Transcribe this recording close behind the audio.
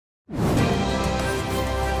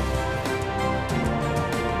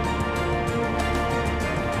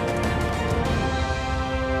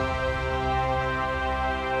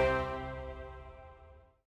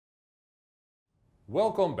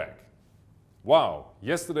Welcome back. Wow,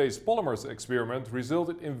 yesterday's polymers experiment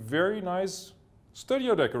resulted in very nice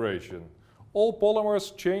studio decoration. All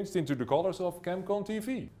polymers changed into the colors of ChemCon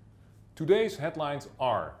TV. Today's headlines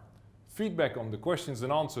are feedback on the questions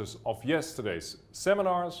and answers of yesterday's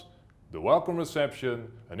seminars, the welcome reception,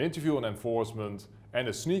 an interview on enforcement and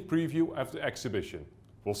a sneak preview of the exhibition.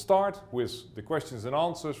 We'll start with the questions and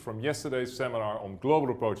answers from yesterday's seminar on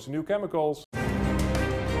global approach to new chemicals.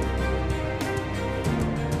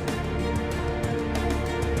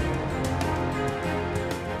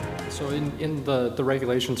 So in the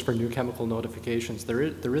regulations for new chemical notifications, there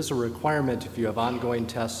is a requirement if you have ongoing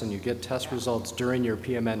tests and you get test results during your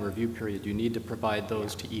PMN review period, you need to provide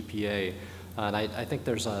those to EPA. And I think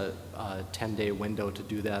there's a 10-day window to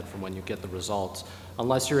do that from when you get the results,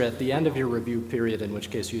 unless you're at the end of your review period, in which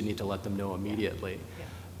case you need to let them know immediately.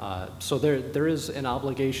 So there is an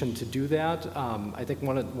obligation to do that. I think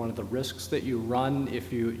one of the risks that you run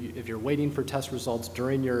if you're waiting for test results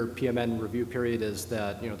during your PMN review period is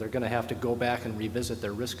that they're going to have to go back and revisit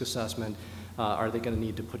their risk assessment. Are they going to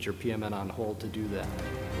need to put your PMN on hold to do that?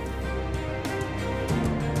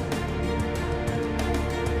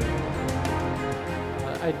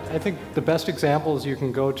 I think the best examples you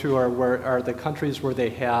can go to are the countries where they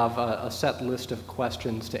have a set list of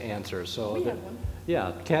questions to answer. So we have one.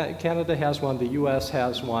 Yeah, Canada has one, the U.S.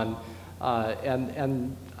 has one,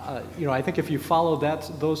 and I think if you follow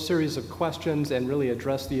those series of questions and really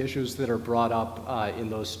address the issues that are brought up in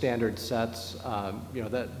those standard sets,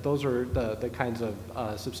 those are the kinds of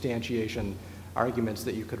substantiation arguments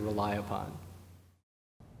that you could rely upon.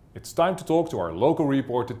 It's time to talk to our local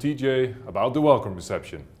reporter TJ about the welcome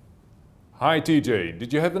reception. Hi TJ,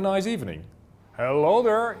 did you have a nice evening? Hello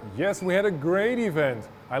there, yes, we had a great event.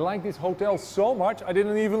 I like this hotel so much I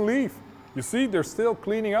didn't even leave. You see, they're still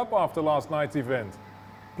cleaning up after last night's event.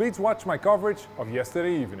 Please watch my coverage of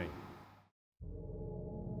yesterday evening.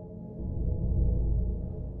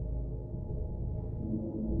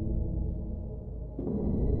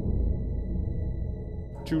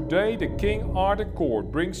 Today the King Arthur Court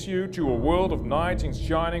brings you to a world of knights in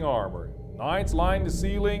shining armor. Knights line the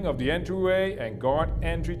ceiling of the entryway and guard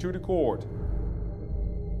entry to the court.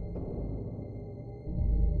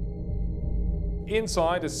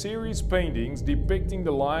 Inside a series of paintings depicting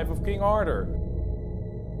the life of King Arthur.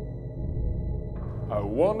 A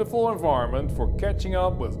wonderful environment for catching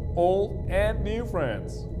up with old and new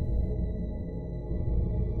friends.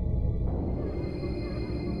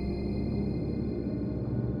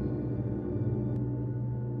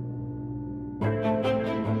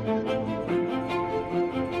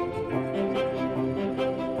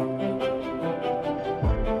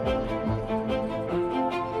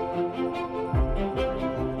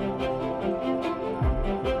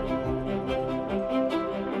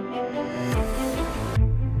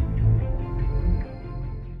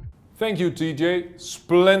 Thank you TJ,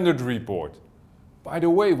 splendid report. By the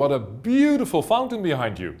way, what a beautiful fountain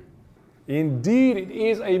behind you. Indeed, it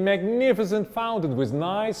is a magnificent fountain with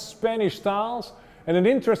nice Spanish tiles and an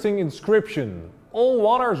interesting inscription. All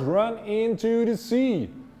waters run into the sea.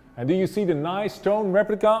 And do you see the nice stone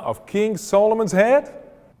replica of King Solomon's head?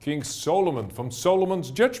 King Solomon from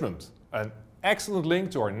Solomon's Judgment. An excellent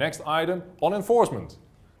link to our next item on enforcement.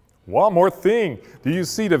 One more thing, do you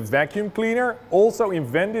see the vacuum cleaner? Also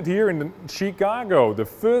invented here in Chicago. The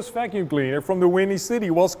first vacuum cleaner from the Windy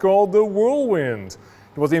City was called the Whirlwind.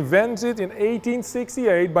 It was invented in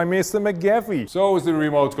 1868 by Mr. McGaffey. So is the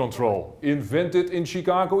remote control, invented in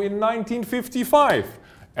Chicago in 1955.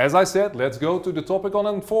 As I said, let's go to the topic on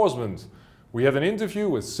enforcement. We have an interview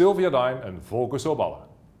with Sylvia Dime and Volker Soballa.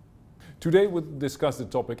 Today we'll discuss the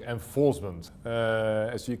topic enforcement.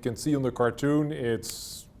 As you can see on the cartoon,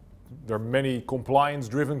 there are many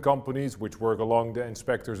compliance-driven companies which work along the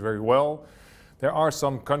inspectors very well. There are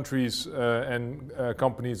some countries and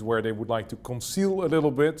companies where they would like to conceal a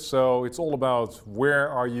little bit. So it's all about where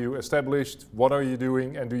are you established, what are you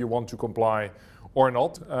doing, and do you want to comply or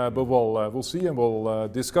not. But we'll see and we'll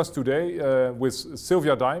discuss today with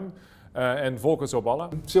Sylvia Dime and Volker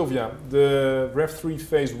Soballa. Sylvia, the Rev 3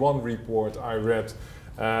 Phase 1 report I read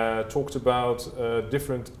talked about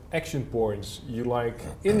different action points you like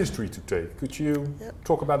industry to take. Could you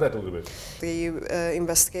talk about that a little bit? The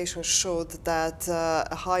investigation showed that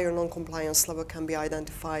a higher non-compliance level can be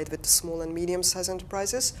identified with small and medium-sized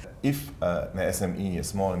enterprises. If an SME, a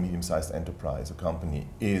small and medium-sized enterprise, a company,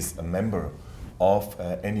 is a member of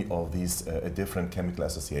any of these different chemical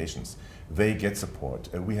associations, they get support.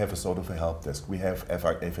 We have a sort of a help desk, we have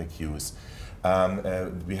FAQs.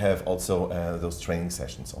 We have also those training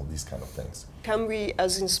sessions, all these kind of things. Can we,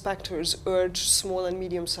 as inspectors, urge small and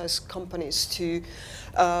medium-sized companies to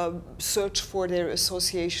search for their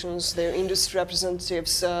associations, their industry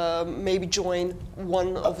representatives, maybe join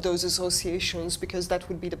one of those associations, because that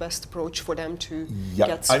would be the best approach for them to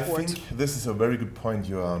get support? I think this is a very good point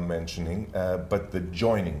you are mentioning, but the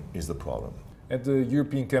joining is the problem. At the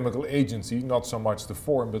European Chemical Agency, not so much the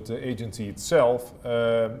forum, but the agency itself,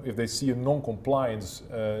 if they see a non-compliance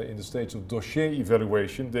in the stage of dossier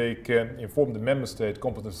evaluation, they can inform the member state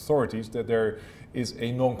competent authorities that there is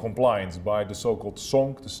a non-compliance by the so-called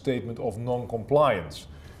SONC, the Statement of Non-Compliance.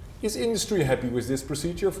 Is industry happy with this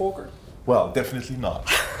procedure, Volker? Well, definitely not.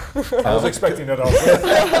 I was expecting that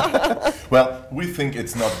answer. Well, we think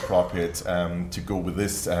it's not appropriate to go with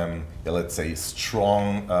this, let's say,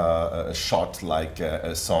 strong shot like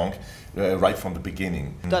a song right from the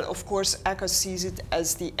beginning. That, of course, ECHA sees it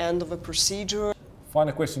as the end of a procedure.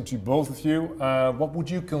 Final question to both of you. What would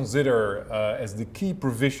you consider as the key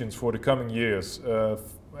provisions for the coming years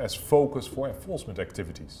as focus for enforcement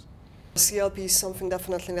activities? CLP is something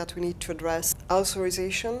definitely that we need to address.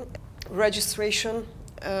 Authorization, registration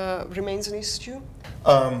remains an issue.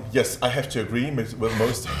 Yes, I have to agree with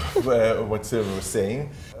most of what Silva was saying.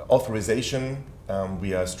 Authorization,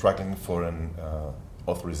 we are struggling for an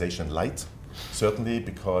authorization light, certainly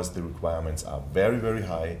because the requirements are very, very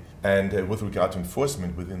high. And with regard to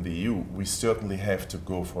enforcement within the EU, we certainly have to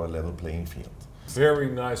go for a level playing field.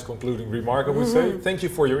 Very nice concluding remark, I would say. Thank you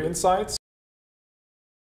for your insights.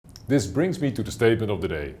 This brings me to the statement of the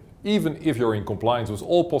day. Even if you're in compliance with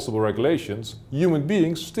all possible regulations, human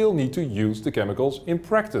beings still need to use the chemicals in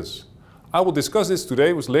practice. I will discuss this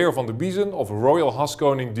today with Leo van der Biezen of Royal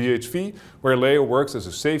Haskoning DHV, where Leo works as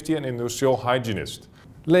a safety and industrial hygienist.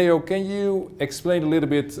 Leo, can you explain a little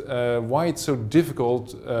bit why it's so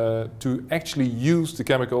difficult to actually use the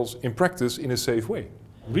chemicals in practice in a safe way?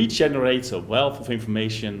 REACH generates a wealth of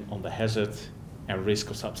information on the hazard and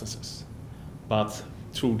risk of substances. But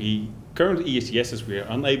through the current ESDSs, we are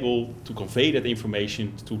unable to convey that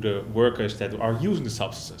information to the workers that are using the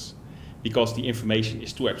substances, because the information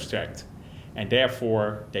is too abstract. And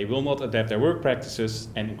therefore, they will not adapt their work practices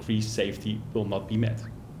and increased safety will not be met.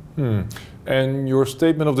 And your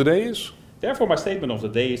statement of the day is? Therefore, my statement of the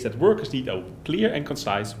day is that workers need a clear and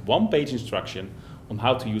concise one-page instruction on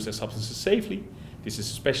how to use their substances safely. This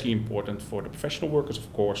is especially important for the professional workers,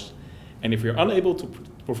 of course. And if we are unable to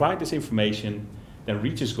provide this information, then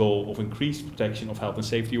REACH's goal of increased protection of health and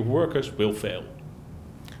safety of workers will fail.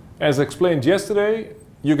 As explained yesterday,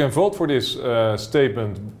 you can vote for this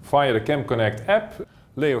statement via the ChemConnect app.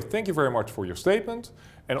 Leo, thank you very much for your statement.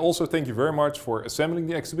 And also thank you very much for assembling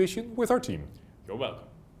the exhibition with our team. You're welcome.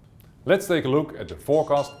 Let's take a look at the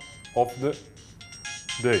forecast of the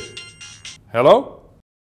day. Hello?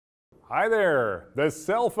 Hi there, the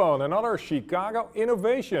cell phone, another Chicago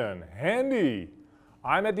innovation, handy.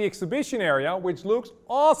 I'm at the exhibition area, which looks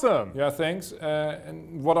awesome. Yeah, thanks.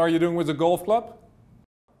 And what are you doing with the golf club?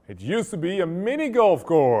 It used to be a mini golf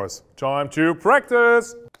course. Time to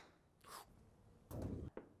practice.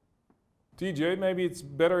 TJ, maybe it's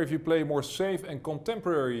better if you play a more safe and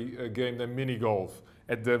contemporary game than mini golf.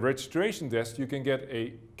 At the registration desk, you can get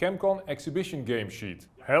a ChemCon exhibition game sheet.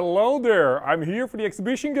 Hello there, I'm here for the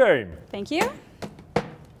exhibition game. Thank you.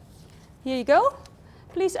 Here you go.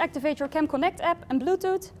 Please activate your ChemConnect app and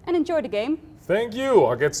Bluetooth and enjoy the game. Thank you,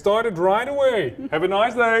 I'll get started right away. Have a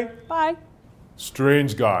nice day. Bye.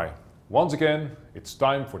 Strange guy. Once again, it's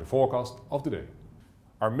time for the forecast of the day.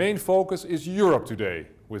 Our main focus is Europe today,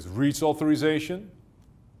 with REACH authorization,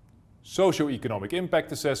 socio-economic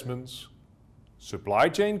impact assessments, supply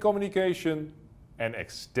chain communication, and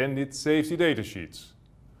extended safety data sheets.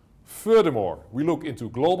 Furthermore, we look into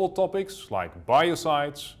global topics like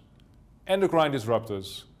biocides, endocrine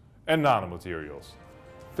disruptors, and nanomaterials.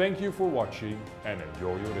 Thank you for watching and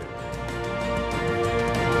enjoy your day.